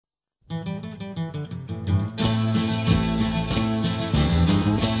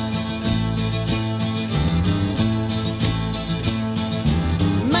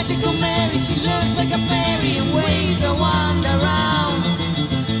Magical Mary, she looks like a fairy in ways to wander round.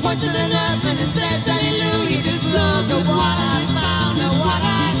 Points at an earthman and says, hallelujah, just look at what I found, at what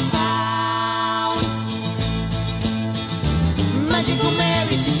I found. Magical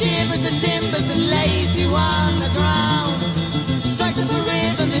Mary, she shivers the timbers and lays you on the ground. Strikes up a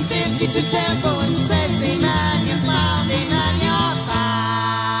rhythm in 52 tempo and says, hey man, you're found, hey man, you're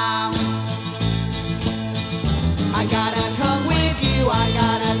found. I gotta come with you, I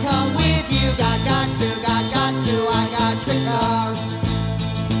gotta come with you, got to, I got to come.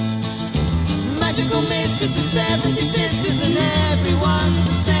 Magical mistress of 70 sisters and everyone's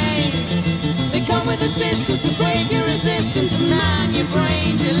the same. They come with assistance to break your resistance, and man, your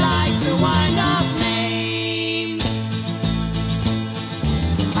brains you like to wind up, man.